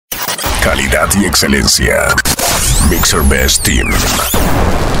calidad y excelencia. Mixer Best Team.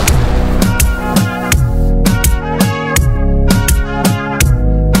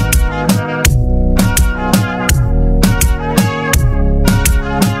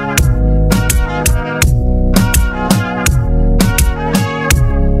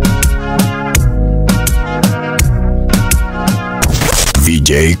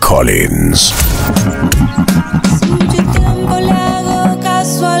 DJ Collins. Mucho tiempo le hago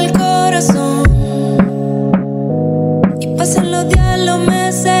caso al corazón y pasan los días, los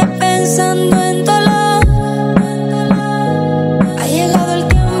meses pensando en dolor. Ha llegado el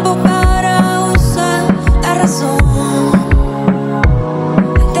tiempo para usar la razón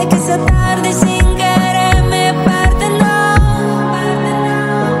antes que sea tarde y sin querer me parte, no.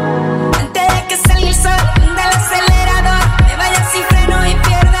 Antes de que salga el sol del acelerador, me vaya sin freno y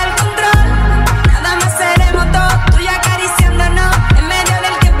pierda el control. Nada más seremos dos, tú y acariciándonos en medio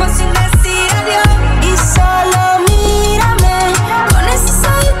del tiempo sin decir adiós. Y solo mírame con ese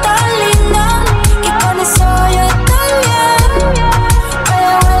ojos tan lindo, y con eso yo estoy bien. Hoy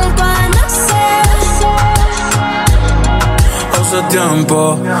he vuelto a nacer. Hace tiempo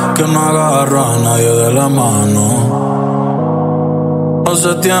que no agarro a nadie de la mano.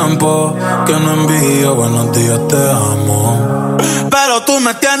 Hace tiempo que no envío buenos días, te amo. Pero tú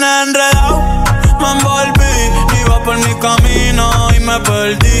me tienes enredado, me envolví, iba por mi camino y me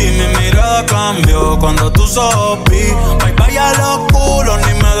perdí. Mi mirada cambió cuando tú sopí. Bye bye a lo oscuro,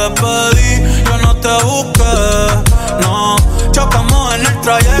 ni me despedí. Yo no te busqué, no. Chocamos en el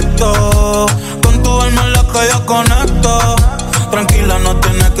trayecto, con tu alma en la que yo conecto. Tranquila, no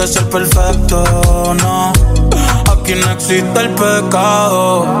tiene que ser perfecto, no. Aquí no existe el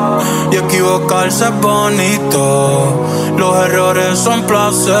pecado y equivocarse es bonito. Los errores son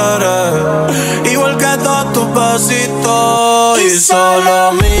placeres, igual que todos tus besitos. Y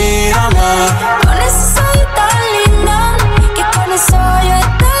solo mírame Con ese soy tan lindo, que con eso yo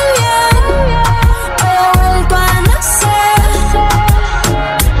estoy bien. Hoy he vuelto a nacer.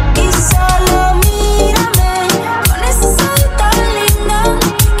 Y solo mírame, con ese soy tan lindo,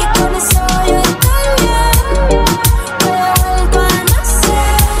 que con eso yo estoy bien. Hoy he vuelto a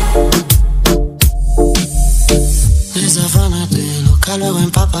nacer. Desafánate, loca, luego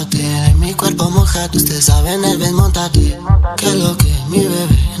empápate. En mi cuerpo mojate, usted sabe en el ven, montate. Que lo que mi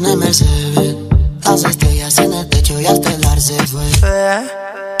bebé en el Mercedes. Las estrellas en el techo y hasta el ar se fue.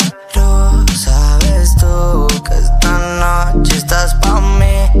 Pero sabes tú que esta noche estás pa'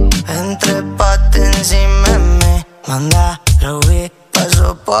 mí. Entrépate encima de mí. Manda, Ruby,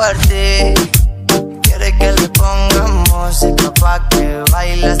 paso por ti. Quiere que le ponga música pa' que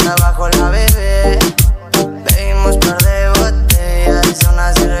baile hasta abajo la bebé. Bebimos par de botellas, aún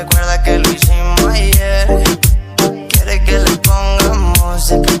así recuerda que lo hicimos ayer. Quiere que le ponga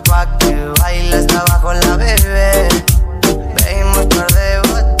música pa' que baile hasta abajo la bebé. Bebimos par de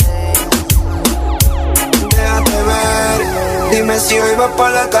botellas. Déjate ver, dime si hoy vas pa'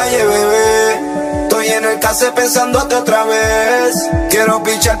 la calle, bebé. Estoy en el case pensándote otra vez. Quiero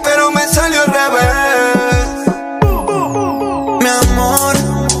pichar pero me salió al revés. Mi amor,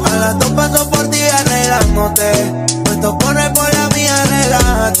 a las 2 paso por ti arreglándote. Puesto correr por la vía,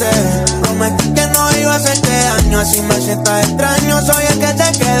 relájate. Prometí que no iba a hacerte daño, así me sientas extraño. Soy el que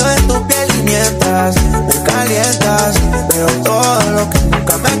te quedo en tu piel y mientras me calientas, veo todo lo que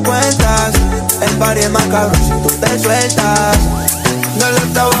nunca me cuentas. El party es más cabrón si tú te sueltas. Dale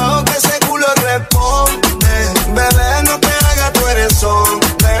hasta abajo que ese culo responde. Bebé, no te hagas, tú eres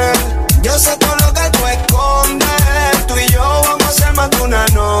hombre. Yo sé todo lo que tú escondes. Tú y yo vamos a ser más de una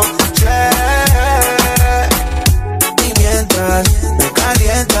noche. Y mientras me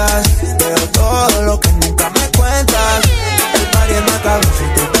calientas, veo todo lo que nunca me cuentas. El party es más cabrón si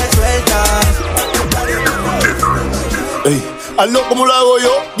tú te sueltas. Ey, hazlo como lo hago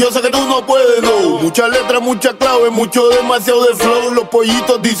yo sé que tú no puedes, no. Muchas letras, muchas claves, mucho demasiado de flow. Los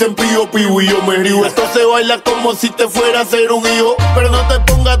pollitos dicen pío, pío y yo me río. Esto se baila como si te fuera a hacer un hijo. Pero no te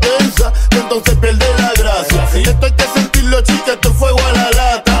pongas tensa, que entonces pierde la gracia. Esto hay que sentirlo, chica, esto es fuego a la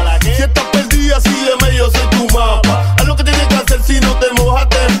lata. Si estás perdida, sígueme, yo soy tu mapa. Haz lo que tienes que hacer, si no te mojas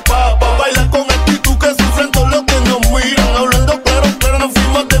te empapas. Baila con actitud que sufren todos los que nos miran. Hablando claro, pero no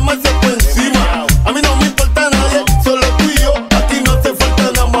fuimos demasiado por encima. A mí no me importa nadie, solo tú y yo. Aquí no hace falta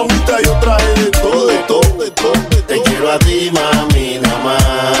nada, mamita, yo traje de todo, de todo, de todo. Te quiero a ti, mami, nada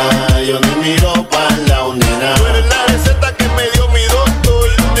más. Yo no miro pa' la unidad. Tú eres la receta que me dio mi doc.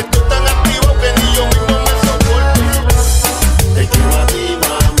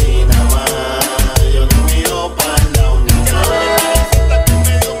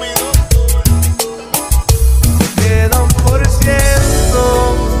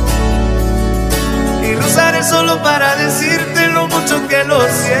 solo para decirte lo mucho que lo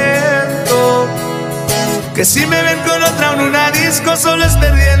siento. Que si me ven con otra en una disco solo es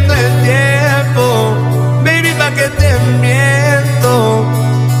perdiendo el tiempo. Baby, pa' que te miento.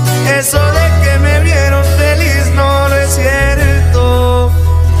 Eso de que me vieron feliz no es cierto.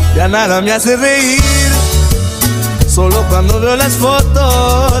 Ya nada me hace reír, solo cuando veo las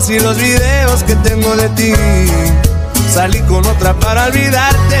fotos y los videos que tengo de ti. Salí con otra para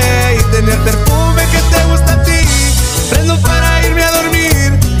olvidarte y tener perfume que te gusta a ti. Prendo para irme a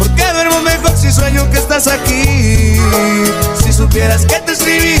dormir, porque duermo mejor si sueño que estás aquí. Si supieras que te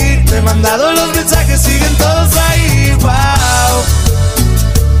escribí, te he mandado los mensajes, siguen todos ahí. Wow,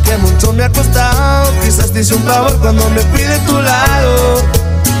 que mucho me ha costado. Quizás te hice un favor cuando me fui de tu lado.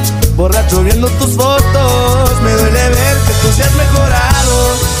 Borracho viendo tus fotos, me duele ver que tú seas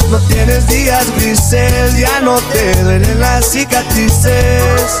mejorado. No tienes días grises, ya no te duelen las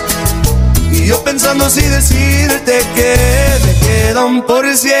cicatrices. Y yo pensando si decirte que me queda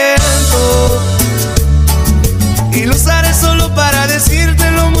 1%. Y lo usaré solo para decirte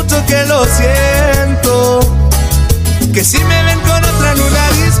lo mucho que lo siento. Que si me ven con otra en una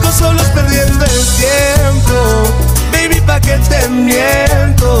disco solo es perdiendo el tiempo. Baby, pa' que te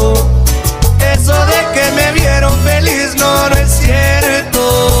miento. Eso de que me vieron feliz no es cierto.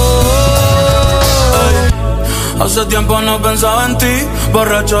 Hace tiempo no pensaba en ti,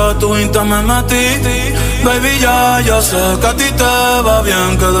 borracho de tu Insta me metí. Baby, ya sé que a ti te va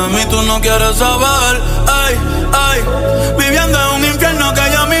bien, que de mí tú no quieres saber. Ay, viviendo en un infierno que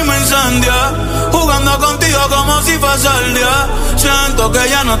ya mismo incendia, jugando contigo como si fuese el día. Siento que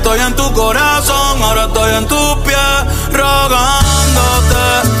ya no estoy en tu corazón, ahora estoy en tus pies,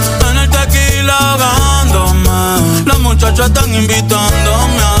 rogándote, en el tequila ahogándome. Las muchachas están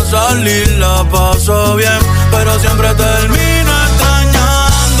invitándome a salir, la paso bien, pero siempre termino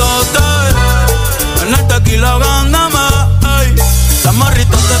extrañándote. En el tequila ahogándome, ey. Las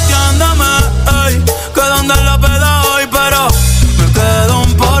morritas testeándome, ey. Que donde la peda hoy, pero me quedo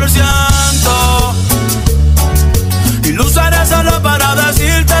 1%. Y lo usaré solo para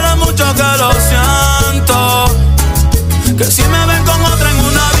decirte lo mucho que lo siento. Que si me ven con otra en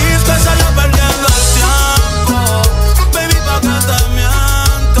una disco estaría perdiendo el tiempo. Baby, pa' que te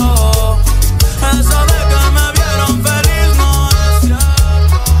miento. Eso de que me vieron feliz no es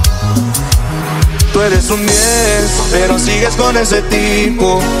cierto. Tú eres un 10, pero sigues con ese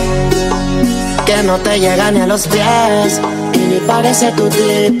tipo que no te llega ni a los pies y ni parece tu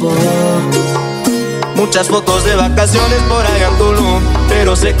tipo. Muchas fotos de vacaciones por allá en Tulum,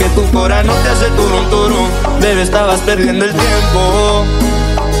 pero sé que tu cora no te hace turum turum. Bebé, estabas perdiendo el tiempo.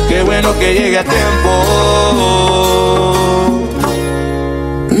 Qué bueno que llegue a tiempo.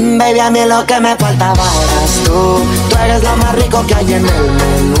 Baby, a mí lo que me faltaba eras tú. Tú eres lo más rico que hay en el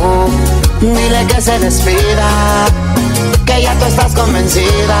menú. Dile que se despida, que ya tú estás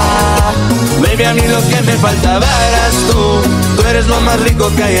convencida. Baby, a mí lo que me faltaba eras tú. Tú eres lo más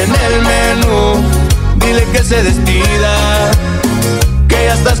rico que hay en el menú. Dile que se despida, que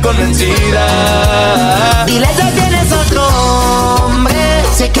ya estás convencida. Dile que tienes otro hombre,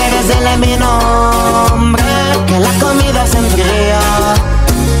 si quieres dile mi nombre. Que la comida se enfría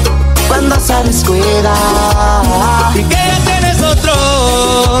cuando se descuida. Y que ya tienes otro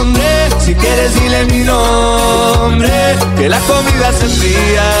hombre, si quieres dile mi nombre. Que la comida se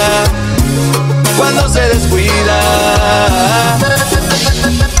enfría cuando se descuida.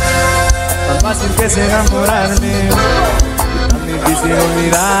 Tan fácil que es enamorarme, tan difícil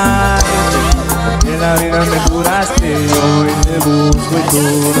olvidarme. En la vida me curaste y hoy te busco y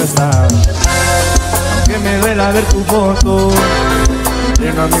tú no estás. Aunque me duela ver tu foto,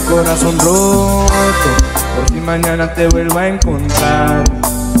 lleno a mi corazón roto, por si mañana te vuelvo a encontrar.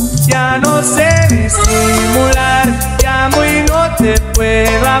 Ya no sé disimular, llamo y no te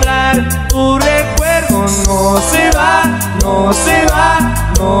puedo hablar. Tu recuerdo no se va, no se va,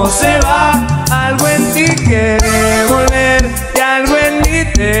 no se va. Algo en ti quiere volver y algo en mí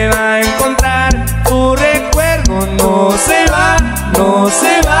te va a encontrar. Tu recuerdo no se va, no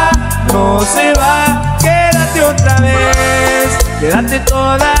se va, no se va. Quédate otra vez, quédate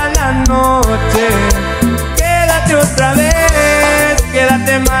toda la noche. Quédate otra vez,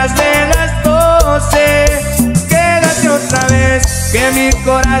 quédate más de las 12. Quédate otra vez, que mi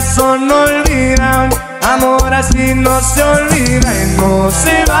corazón no olvida. Amor así no se olvida y no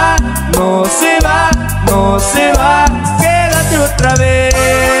se va, no se va, no se va. Quédate otra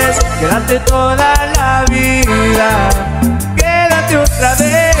vez, quédate toda la vida. Quédate otra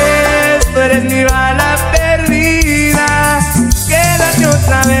vez, tú eres mi bala perdida. Quédate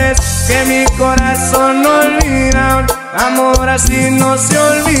otra vez, que mi corazón no olvida. Amor así no se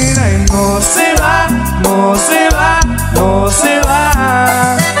olvida y no se va, no se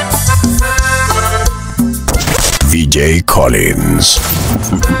Collins.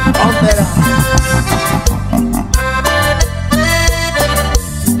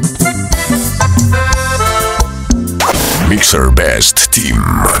 Mixer Best Team.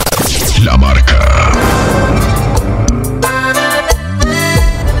 La marca.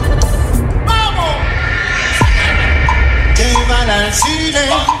 Llévala al cine,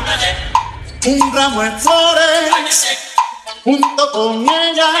 un ramo de flores, junto con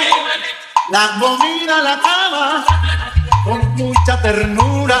ella, la comida a la cama, con mucha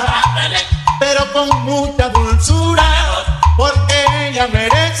ternura, pero con mucha dulzura, porque ella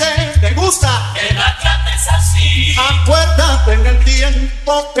merece, te gusta, que la trates así. Acuérdate en el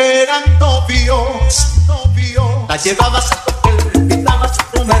tiempo que eran novios, la llevabas a comer, invitabas a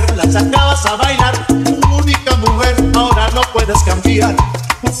comer, la sacabas a bailar, tu única mujer, ahora no puedes cambiar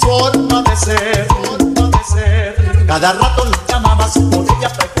tu forma de ser, cada rato la llamabas, por ella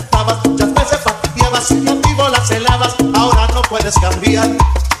preguntabas, muchas veces fastidiabas, sin motivo la celabas, ahora no puedes cambiar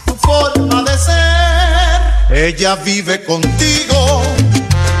tu forma de ser. Ella vive contigo,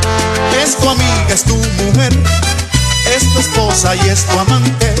 es tu amiga, es tu mujer, es tu esposa y es tu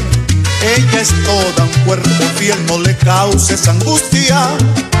amante. Ella es toda un cuerpo fiel, no le causes angustia,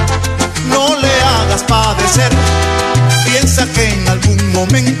 no le hagas padecer. Piensa que en algún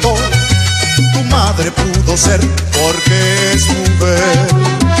momento tu madre pudo ser, porque es mujer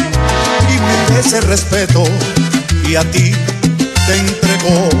y merece respeto, y a ti te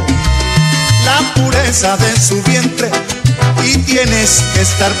entregó la pureza de su vientre, y tienes que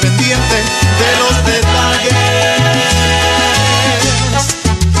estar pendiente de los detalles.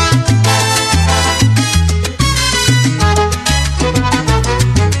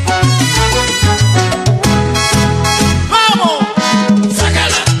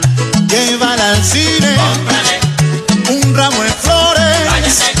 Al cine, cómprale un ramo de flores,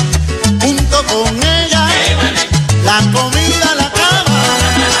 váyase, junto con ella, llévale la comida a la cama,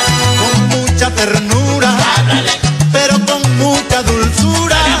 con mucha ternura, háblale, pero con mucha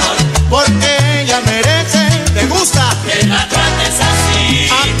dulzura, porque ella merece, te gusta, que la trates así.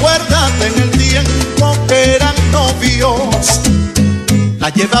 Acuérdate en el tiempo que eran novios, la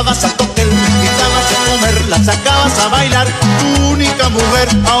llevabas a cóctel, invitabas a comer, la sacabas a bailar, tu única mujer,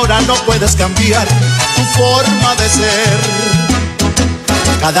 ahora no puedes cambiar tu forma de ser.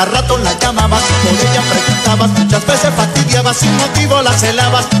 Cada rato la llamabas, por ella preguntabas, muchas veces fastidiabas, sin motivo la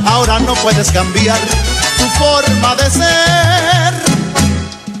celabas, ahora no puedes cambiar tu forma de ser.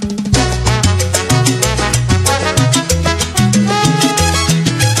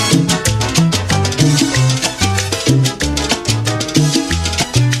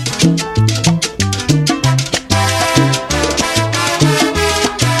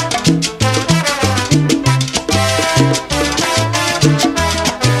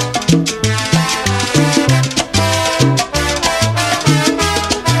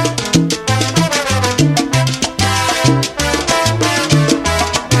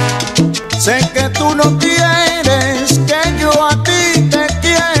 Sé que tú no quieres que yo a ti te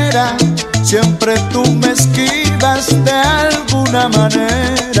quiera, siempre tú me esquivas de alguna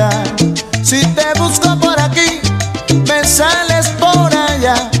manera. Si te busco por aquí, me sales por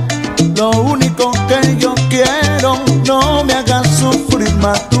allá. Lo único que yo quiero, no me hagas sufrir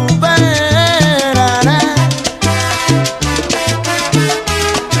más, tú verás.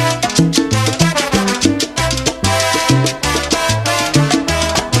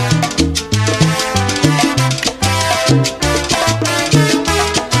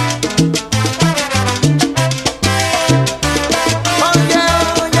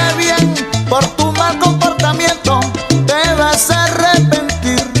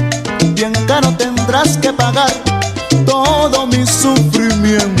 Que pagar todo mi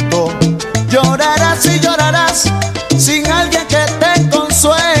sufrimiento. Llorarás y llorarás sin alguien que te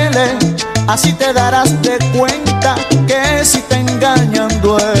consuele. Así te darás de cuenta que si te engañan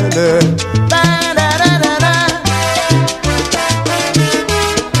duele.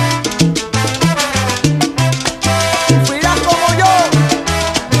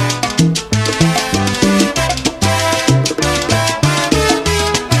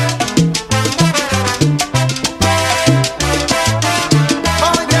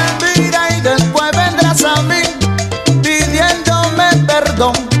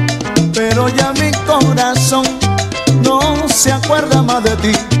 Pero ya mi corazón no se acuerda más de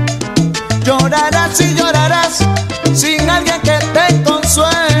ti. Llorarás y llorarás sin alguien que te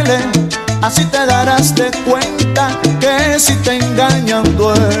consuele. Así te darás de cuenta que si te engañan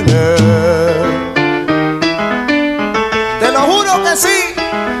duele. Te lo juro que sí.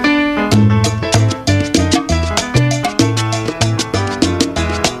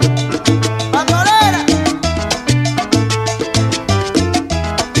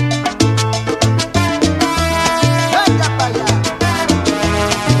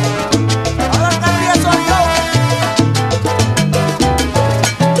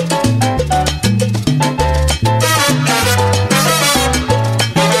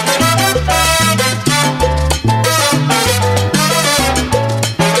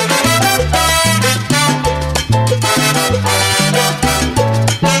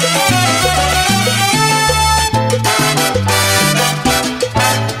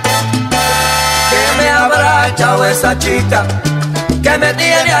 esa chica que me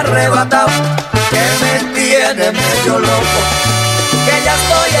tiene arrebatado, que me tiene medio loco, que ya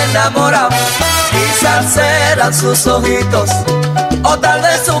estoy enamorado. Quizás serán sus ojitos, o tal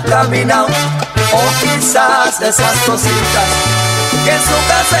vez su caminado, o quizás esas cositas que en su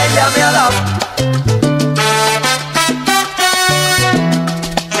casa ella me ha dado.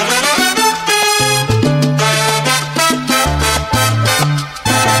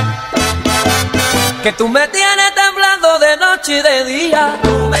 Que tú me tienes temblando de noche y de día.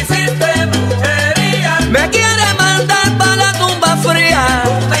 Tú me hiciste brujería. Me quieres mandar para la tumba fría.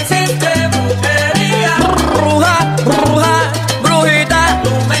 Tú me hiciste brujería. Bruja, bruja, brujita.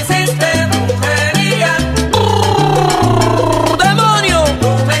 Tú me hiciste brujería. Demonio. Tú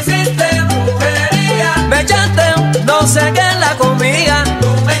me hiciste brujería. Me echaste no sé qué en la comida. Tú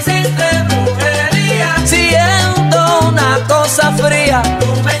me hiciste brujería. Siento una cosa fría. Tú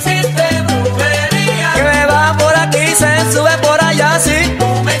me hiciste brujería. Que me va por aquí, se sube por allá, sí. Tú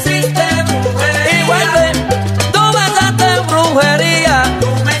me hiciste brujería. Y vuelve, tú me hiciste brujería. Tú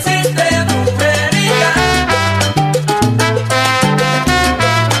me hiciste brujería.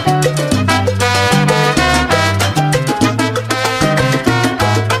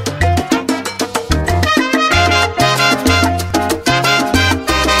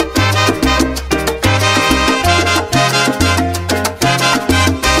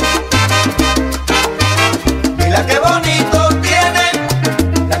 Mira qué bonito tiene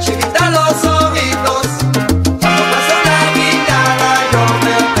la chiquita los ojitos. Cuando pasa una guitarra yo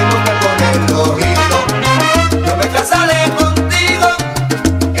me tengo que poner ojito. Yo me casaré contigo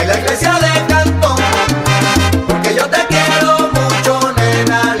en la iglesia de Cantón, porque yo te quiero mucho,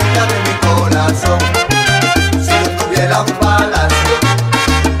 nena linda de mi corazón. Si yo tuviera un palacio,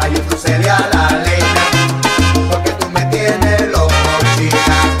 ahí tú serías la reina, porque tú me tienes loco,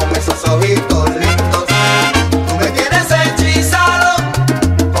 chica, con esos ojitos lindos. Tú me tienes hechizado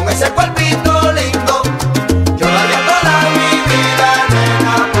con ese cuerpito lindo. Yo daría toda mi vida,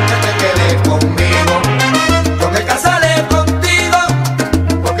 nena, porque te quedé conmigo. Yo me casaré contigo,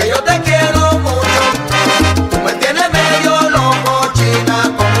 porque yo te quiero mucho. Tú me tienes medio loco, china,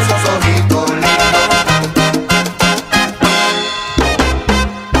 con esos ojitos lindos.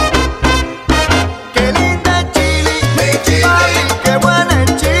 Qué linda chili, mi chili. Ay, qué buena es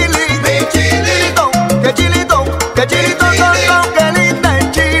chili, mi chilito. Qué chilito, qué chilito, qué linda es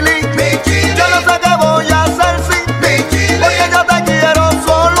chili, mi chili. Yo no sé qué voy a hacer sin mi chili, porque yo te quiero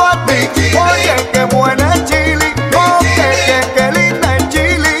solo a ti. Oye, qué buena es chili, qué linda es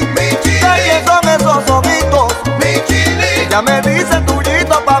chili, mi chili. ¿Qué son esos ojitos, mi chili? Ya me dicen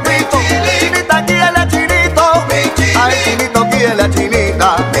tuyito, papito. Chinita quiere chinito, mi chili. Ay, chinito quiere chinita,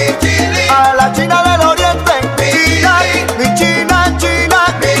 mi chili. A la china del oriente, china, mi china, china,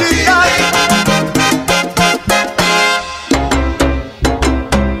 mi china.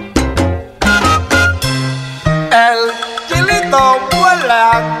 El chilito huele a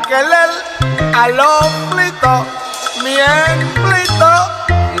aquel al omblito, mi emblito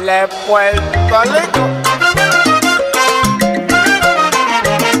le puesto lico.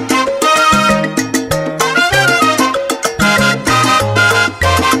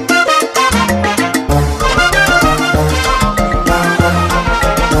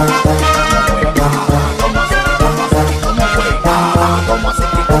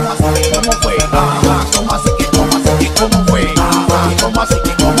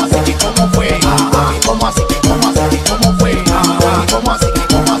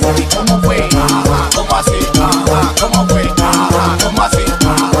 ¿Cómo así?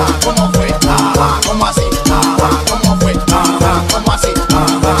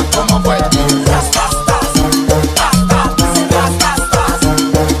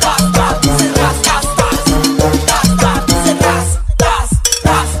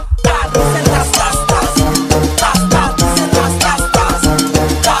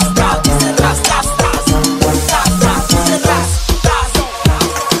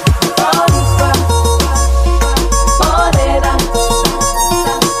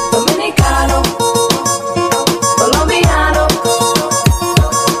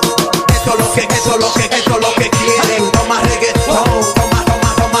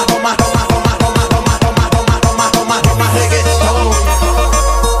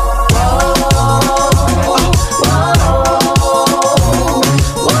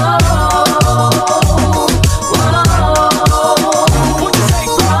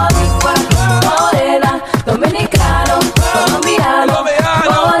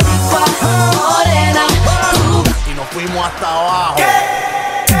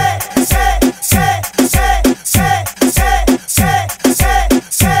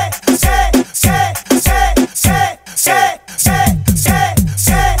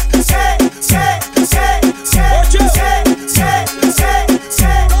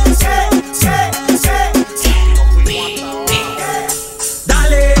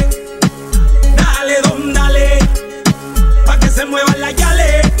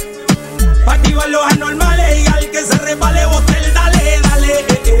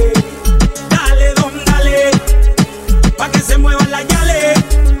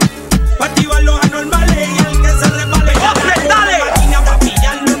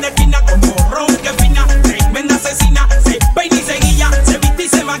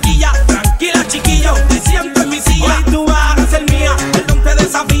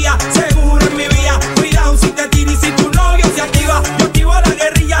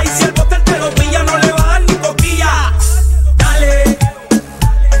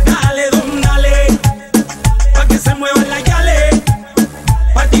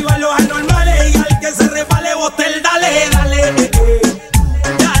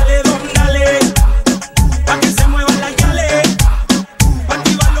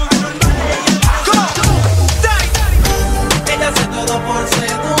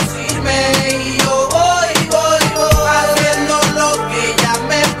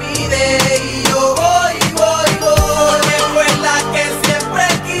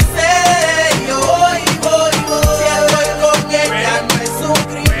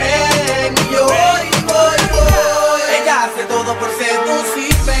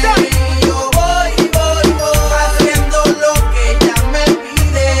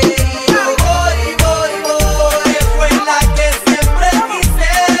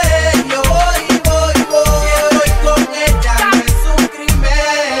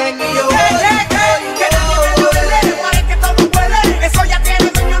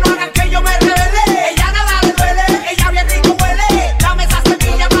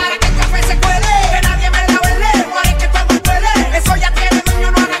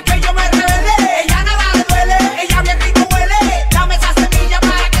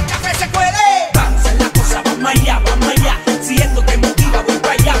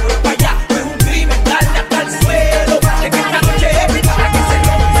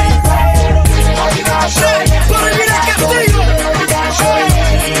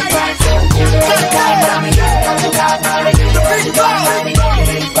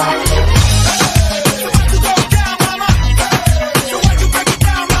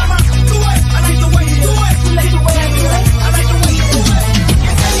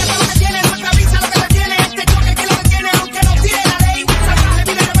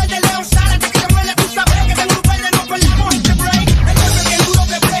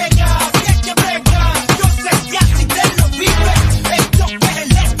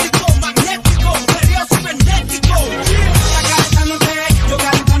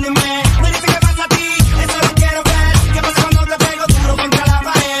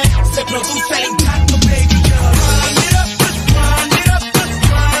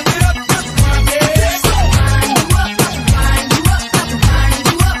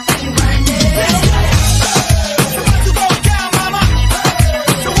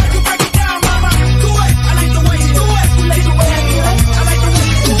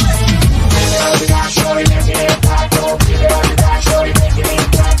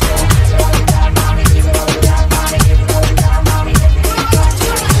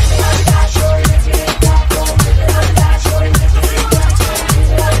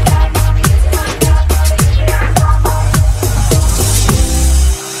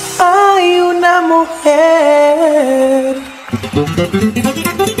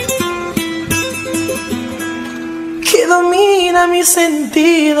 domina mis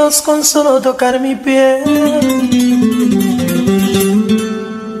sentidos con solo tocar mi piel.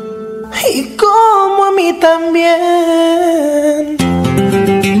 Y como a mí también.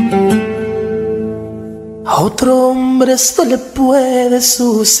 A otro hombre esto le puede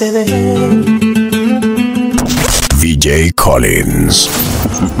suceder. DJ Collins.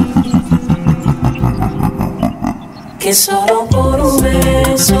 Que solo por un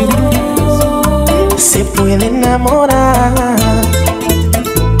beso se puede enamorar,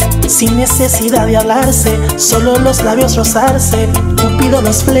 sin necesidad de hablarse, solo los labios rozarse, Cupido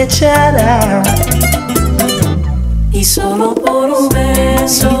los flechará. Y solo por un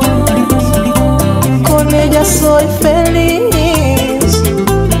beso con ella soy feliz.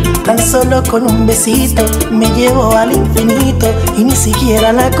 Tan solo con un besito me llevo al infinito y ni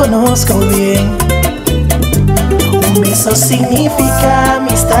siquiera la conozco bien. Un beso significa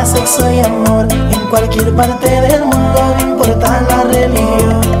amistad, sexo y amor. En cualquier parte del mundo, no importa la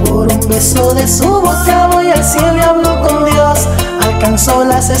religión. Por un beso de su boca voy al cielo y hablo con Dios. Alcanzó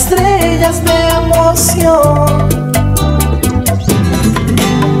las estrellas de emoción.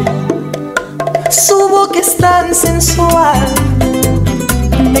 Su boca es tan sensual,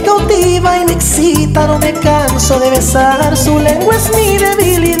 me cautiva y me excita, no me canso de besar. Su lengua es mi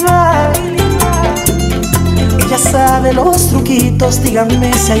debilidad. Ella sabe los truquitos,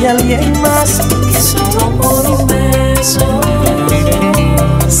 díganme si hay alguien más. Que solo por un beso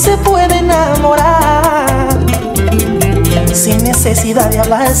se puede enamorar, sin necesidad de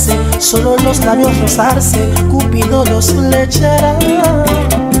hablarse, solo los labios rozarse, Cupido los flechará.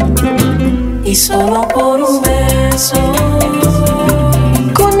 Y solo por un beso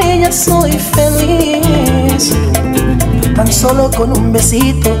con ella soy feliz. Tan solo con un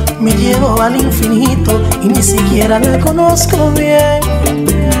besito me llevo al infinito y ni siquiera la conozco bien.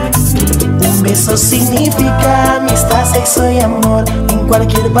 Un beso significa amistad, sexo y amor. En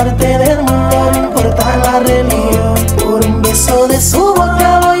cualquier parte del mundo, no importa la religión. Por un beso de su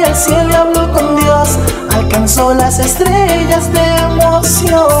boca voy al cielo y hablo con Dios. Alcanzó las estrellas de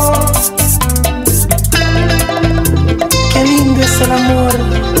emoción. Qué lindo es el amor.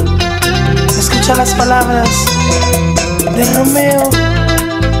 Escucha las palabras de Romeo.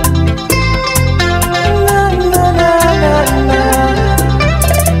 Na, na, na, na, na.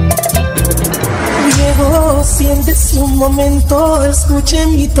 Viejo, siéntese un momento, escuche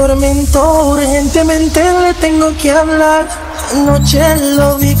mi tormento. Urgentemente le tengo que hablar. Anoche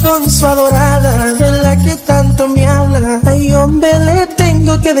lo vi con su adorada, de la que tanto me habla. Ay, hombre, le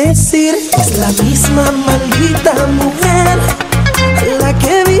tengo que decir, es la misma maldita mujer, la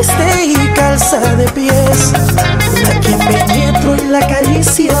que viste y calza de pies, la que penetro y la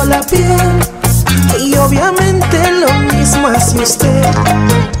acaricio la piel. Y obviamente lo mismo hace usted.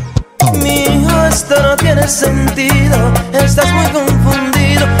 Mi hijo, esto no tiene sentido, estás muy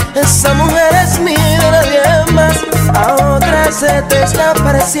confundido. Esa mujer es mía y de nadie más. A otra se te está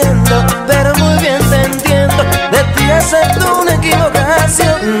pareciendo, pero muy bien te entiendo. De ti acepto una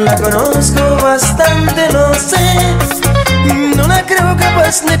equivocación. La conozco bastante, lo sé. No la creo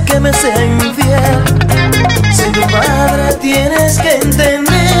capaz de que me sea infiel. Si tu padre tienes que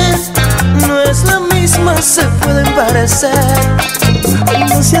entender, no es la misma, se pueden parecer.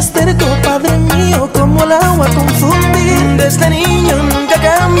 No seas terco, padre mío, como el agua confundir. Desde niño nunca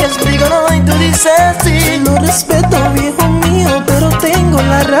cambias, digo no y tú dices sí. Lo respeto, viejo mío, pero tengo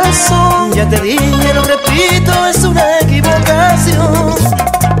la razón. Ya te dije, lo repito, es una equivocación.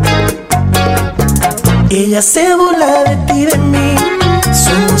 Ella se burla de ti y de mí,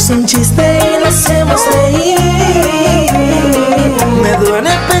 somos un chiste y lo hacemos reír. Me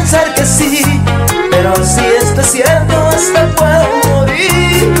duele pensar que sí, pero si esto es cierto, hasta puedo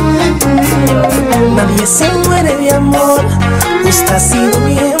morir. Nadie se muere de amor, usted ha sido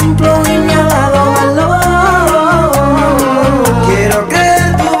mi ejemplo y me ha dado valor. Quiero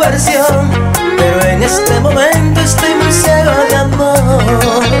creer tu versión, pero en este momento estoy muy ciego de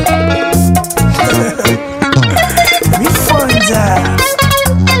amor. Mi Fonza,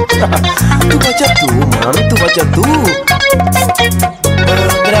 tú vaya tú, mami, tú vaya tú.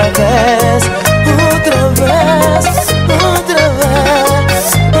 Otra vez, otra vez, otra vez,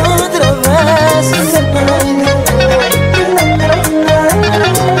 otra vez.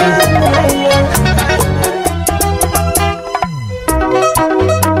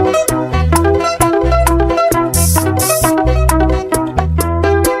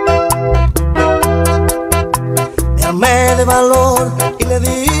 Me armé de valor y le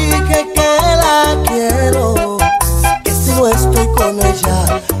dije que la quiero, que si no estoy con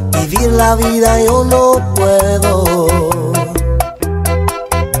ella, vivir la vida yo no puedo.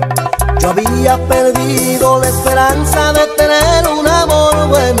 Yo había perdido la esperanza de tener un amor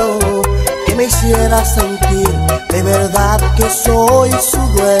bueno que me hiciera sentir de verdad que soy su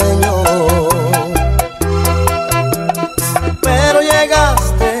dueño. Pero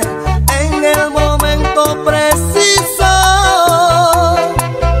llegaste en el momento preciso,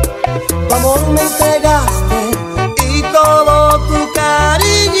 tu amor me entregaste y todo tu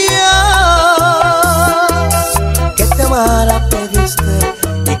cariño. Que te amara pediste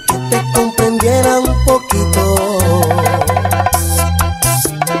y que te comprendiera un poquito.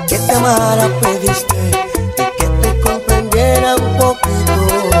 Que te amara pediste y que te comprendiera un poquito.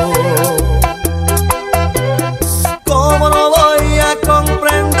 ¿Cómo no voy a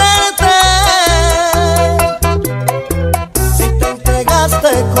comprenderte si te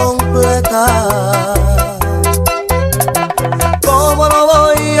entregaste completa? ¿Cómo no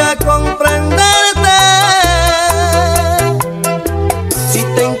voy a comprenderte si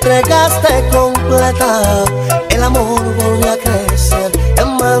te entregaste completa? El amor volvió a crecer,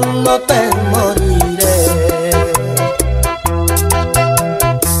 amándote moriré.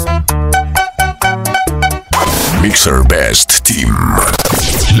 Mixer Best Team.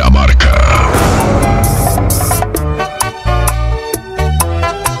 La marca.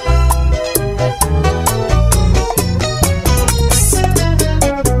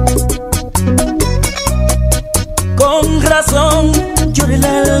 Con razón llora el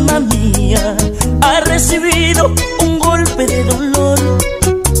alma mía, ha recibido un golpe de dolor.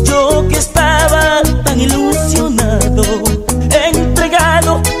 Yo que estaba tan ilusionado,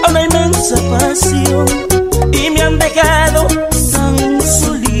 entregado a una inmensa pasión, y me han dejado tan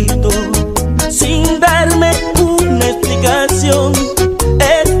solito, sin darme una explicación.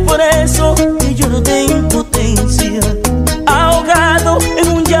 Es por eso que lloro de impotencia, ahogado en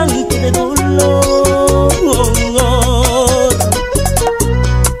un llanto de dolor.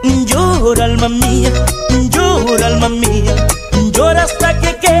 Llora alma mía, llora alma mía, llora hasta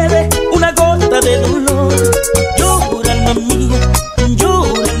que quede una gota de dolor. Llora alma mía,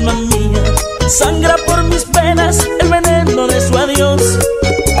 llora alma mía, sangra por mis venas el veneno de su adiós.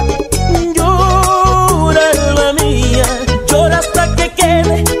 Llora alma mía, llora hasta que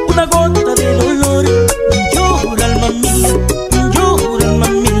quede una gota de dolor. Llora alma mía,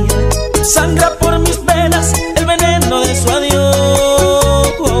 sangra por mis venas el veneno de su adiós.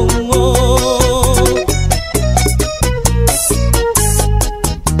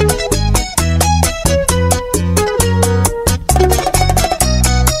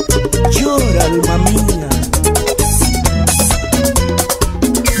 Llora alma mía.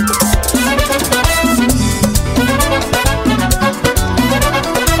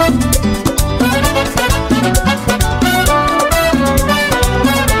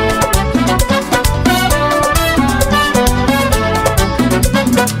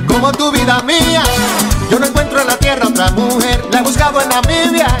 Como tu vida mía, yo no encuentro en la tierra otra mujer. La he buscado en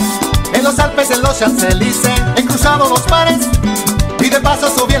Namibia, en los Alpes, en los Champs-Élysées. He cruzado los mares y de paso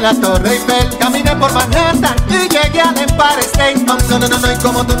subí en la Torre Eiffel. Caminé por Manhattan y llegué al Empire State. No, no, no, no, y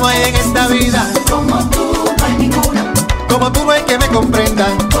como tú no hay en esta vida. Como tú no hay ninguna. Como tú no hay que me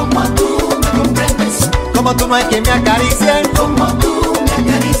comprendan. Como tú me comprendes. Como tú no hay que me acaricien. Como tú me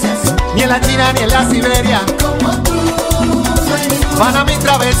acaricias. Ni en la China ni en la Siberia. Como tú. Van a mi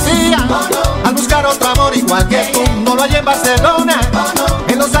travesía, al buscar otro amor igual que tú. No lo hallé en Barcelona,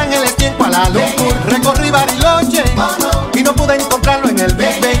 en Los Ángeles ni en Kuala Lumpur. Recorrí Bariloche y no pude encontrarlo en el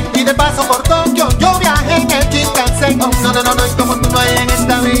Big Bang. Y de paso por Tokio yo viajé en el Shinkansen. No, no, no, no, y como tú no hay en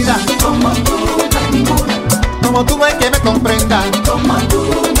esta vida. Como tú no hay ninguna. Como tú no hay que me comprendan. Como tú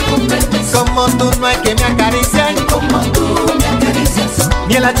me comprendes. Como tú no hay que me acaricien. Como tú me acaricias.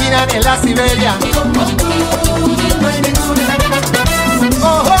 Ni en la China ni en la Siberia. Como tú no hay ninguna. Oh,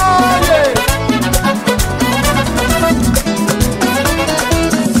 oye.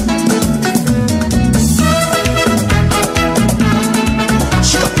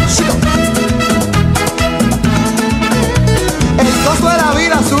 El costo de la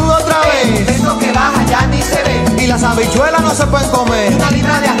vida sube otra vez. Eso que baja ya ni se ve. Y las habichuelas no se pueden comer. Una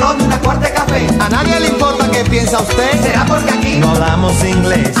libra de arroz y una cuarta de café. A nadie le importa qué piensa usted. ¿Será porque aquí no hablamos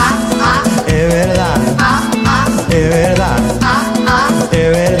inglés? Es verdad. Es verdad. Es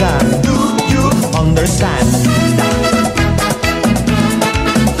verdad. Do you understand?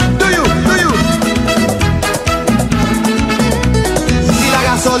 Do you? Y la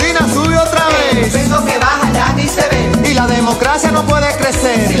gasolina sube otra vez. Eso que baja ya ni se ve. Y la democracia no puede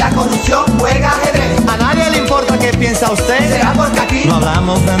crecer. Si la corrupción juega ajedrez. A nadie le importa qué piensa usted. ¿Será porque aquí no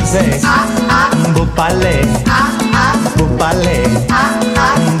hablamos francés? Vous parlez. Vous parlez.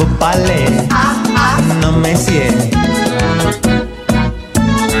 Vous parlez. No me siento.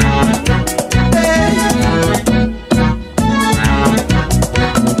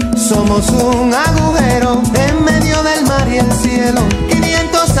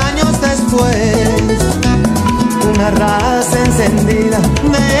 una raza encendida,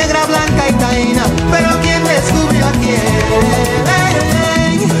 negra, blanca y taína, pero ¿quién descubrió a quién?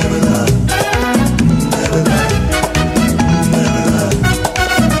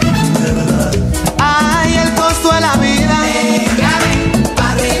 Ay, el costo de la vida,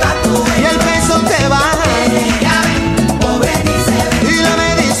 pa' arriba tú, y el peso te baja, pobre dice, y la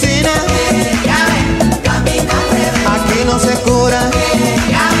medicina, camina al revés, aquí no se cura.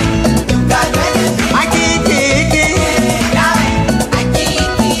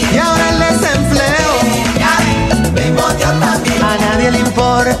 A nadie le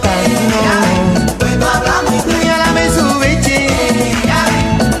importa, no. pues no hablamos Ni a la Mitsubishi,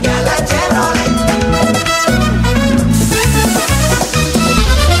 ni a la Chevrolet.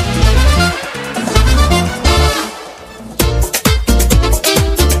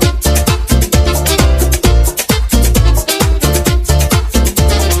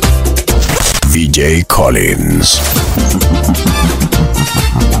 DJ Collins.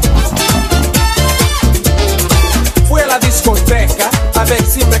 Fui a la discoteca a ver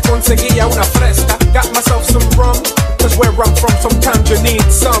si me conseguía una fresca. Got myself some rum, cause where I'm from sometimes you need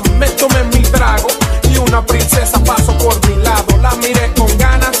some. Me tomé mi trago y una princesa pasó por mi lado. La miré con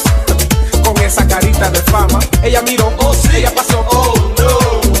ganas, con esa carita de fama. Ella miró, oh sí, ella pasó, oh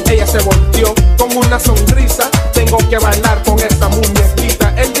no. Ella se volteó con una sonrisa. Tengo que bailar con esta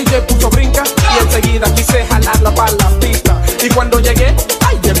muñequita. El DJ puso brinca y enseguida quise jalarla para la pista. Y cuando llegué,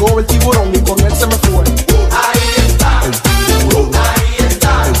 ay, llegó el tiburón y con él se me fue. Ahí está, el tiburón. Ahí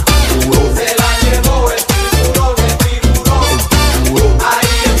está, el tiburón. Se la llevó el tiburón, el tiburón. El tiburón.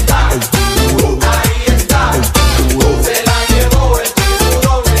 Ahí está, el tiburón. Ahí está, el tiburón. Se la llevó el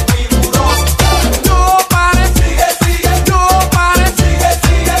tiburón, el tiburón. No pare, sigue, sigue, no pare, sigue,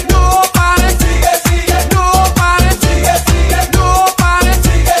 sigue, no pare, sigue, sigue, no pare, sigue, sigue, no pare,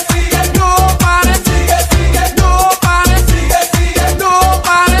 sigue, sigue, no pare, sigue, sigue, no pare, sigue, sigue, no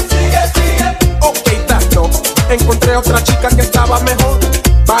pare, sigue, sigue. Ok, tanto. Encontré otra chica que estaba mejor.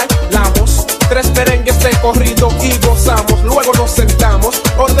 Bailamos 3 merengues de corrido y gozamos. Luego nos sentamos,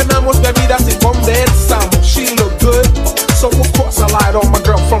 ordenamos bebidas y conversamos. She looked good, so of course I lied on my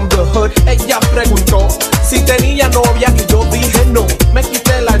girl from the hood. Ella preguntó si tenía novia y yo dije no. Me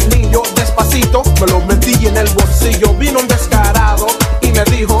quité el anillo despacito, me lo metí en el bolsillo. Vino un descarado y me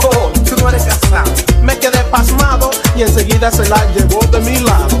dijo, oh, tú no eres casado. Me quedé pasmado y enseguida se la llevó de mi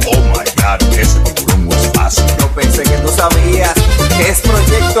lado. Oh my God, ese tiburón no es fácil. Yo pensé que tú sabías que es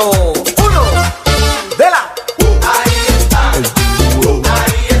Proyecto 1 de la. Ahí está, El tiburón.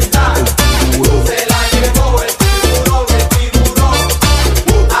 ahí está, El tiburón. se la llevó el tiburón, el tiburón.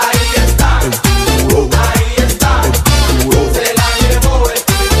 Ahí está, El tiburón. ahí está, El tiburón. se la llevó el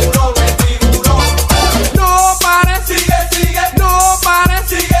tiburón, el tiburón. No pare, sigue, sigue, no pare,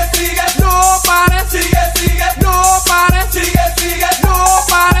 sigue, sigue, no pare, sigue, sigue, no pare, sigue, sigue, no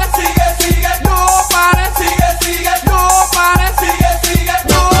pare, sigue, sigue, no pare, sigue, sigue, no pare, sigue, sigue,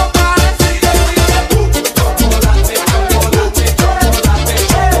 no pare.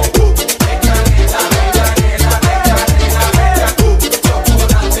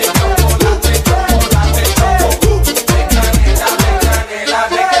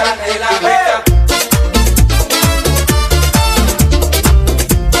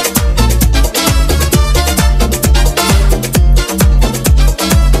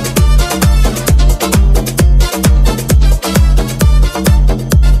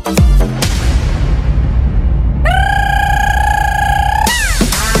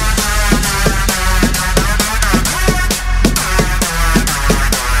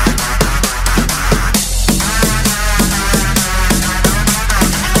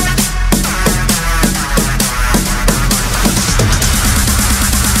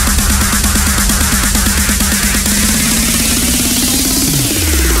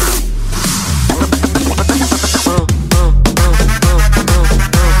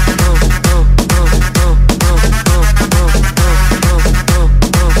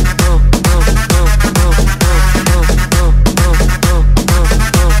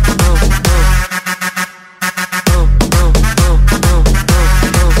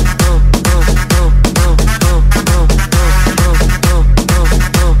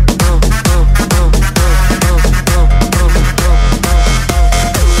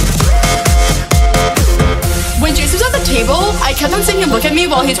 kept on saying, look at me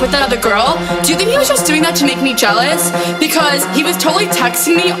while he's with that other girl. Do you think he was just doing that to make me jealous? Because he was totally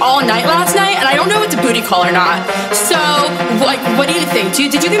texting me all night last night, and I don't know if it's a booty call or not. So, like, what do you think?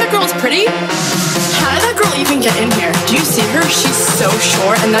 Did you think that girl was pretty? How did that girl even get in here? Do you see her? She's so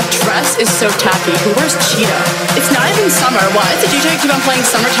short, and that dress is so tacky. Who wears cheetah? It's not even summer. Why does the DJ keep on playing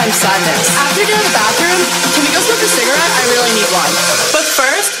Summertime Sadness? After you get out of the bathroom, can we go smoke a cigarette? I really need one. But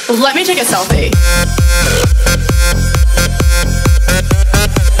first, let me take a selfie.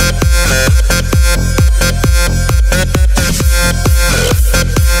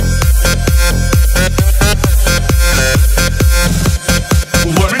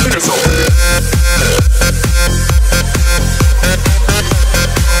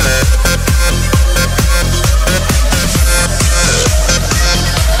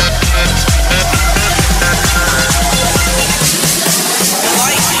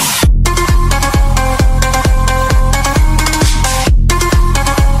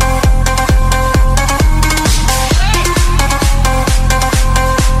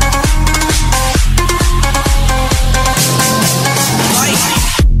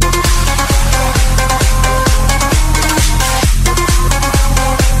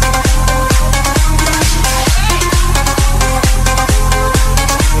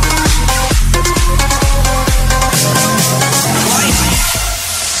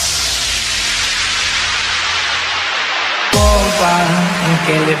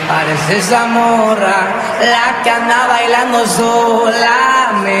 ¿Qué le parece esa morra? La que anda bailando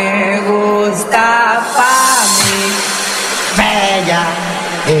sola me gusta pa' mí. Bella,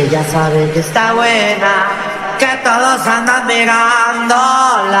 ella sabe que está buena, que todos andan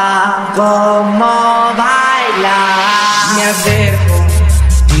mirándola como baila. Me acerco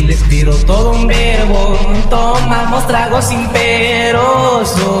y les tiro todo un verbo. Tomamos tragos sin pero,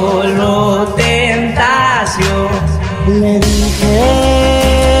 solo tentación. Le dije,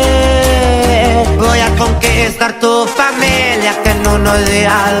 voy a conquistar tu familia, que en unos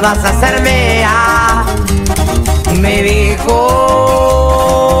días vas a ser mía. Me dijo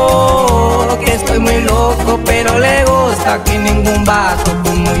que estoy muy loco, pero le gusta que ningún vato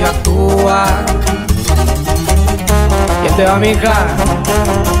como yo actúa. ¿Quién te va, mija?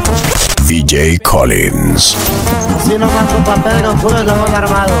 DJ Collins. Así nomás con papel no pude, lo hemos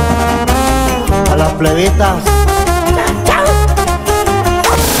armado. A las plebitas.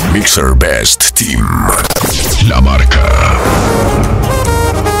 Mixer Best Team. La marca.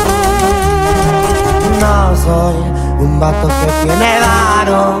 No soy un vato que tiene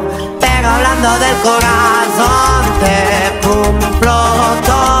varo, pero hablando del corazón te cumplo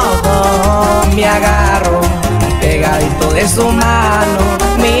todo. Me agarro pegadito de su mano,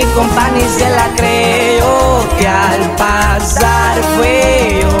 mi compañía se la creyó, que al pasar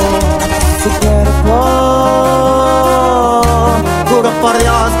fue yo. Su cuerpo, juro por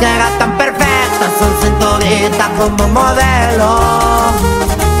Dios que era tan perfecta, son cinturita como modelo.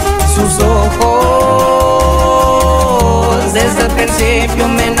 Sus ojos desde el principio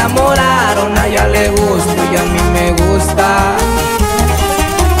me enamoraron, a ella le gusto y a mí me gusta.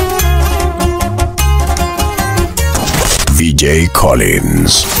 DJ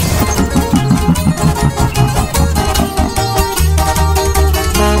Collins.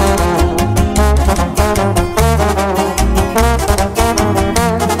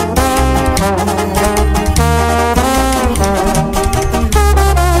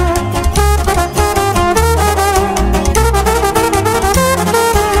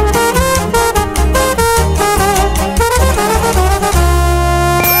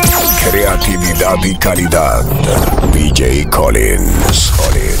 Creatividad y calidad. DJ Collins.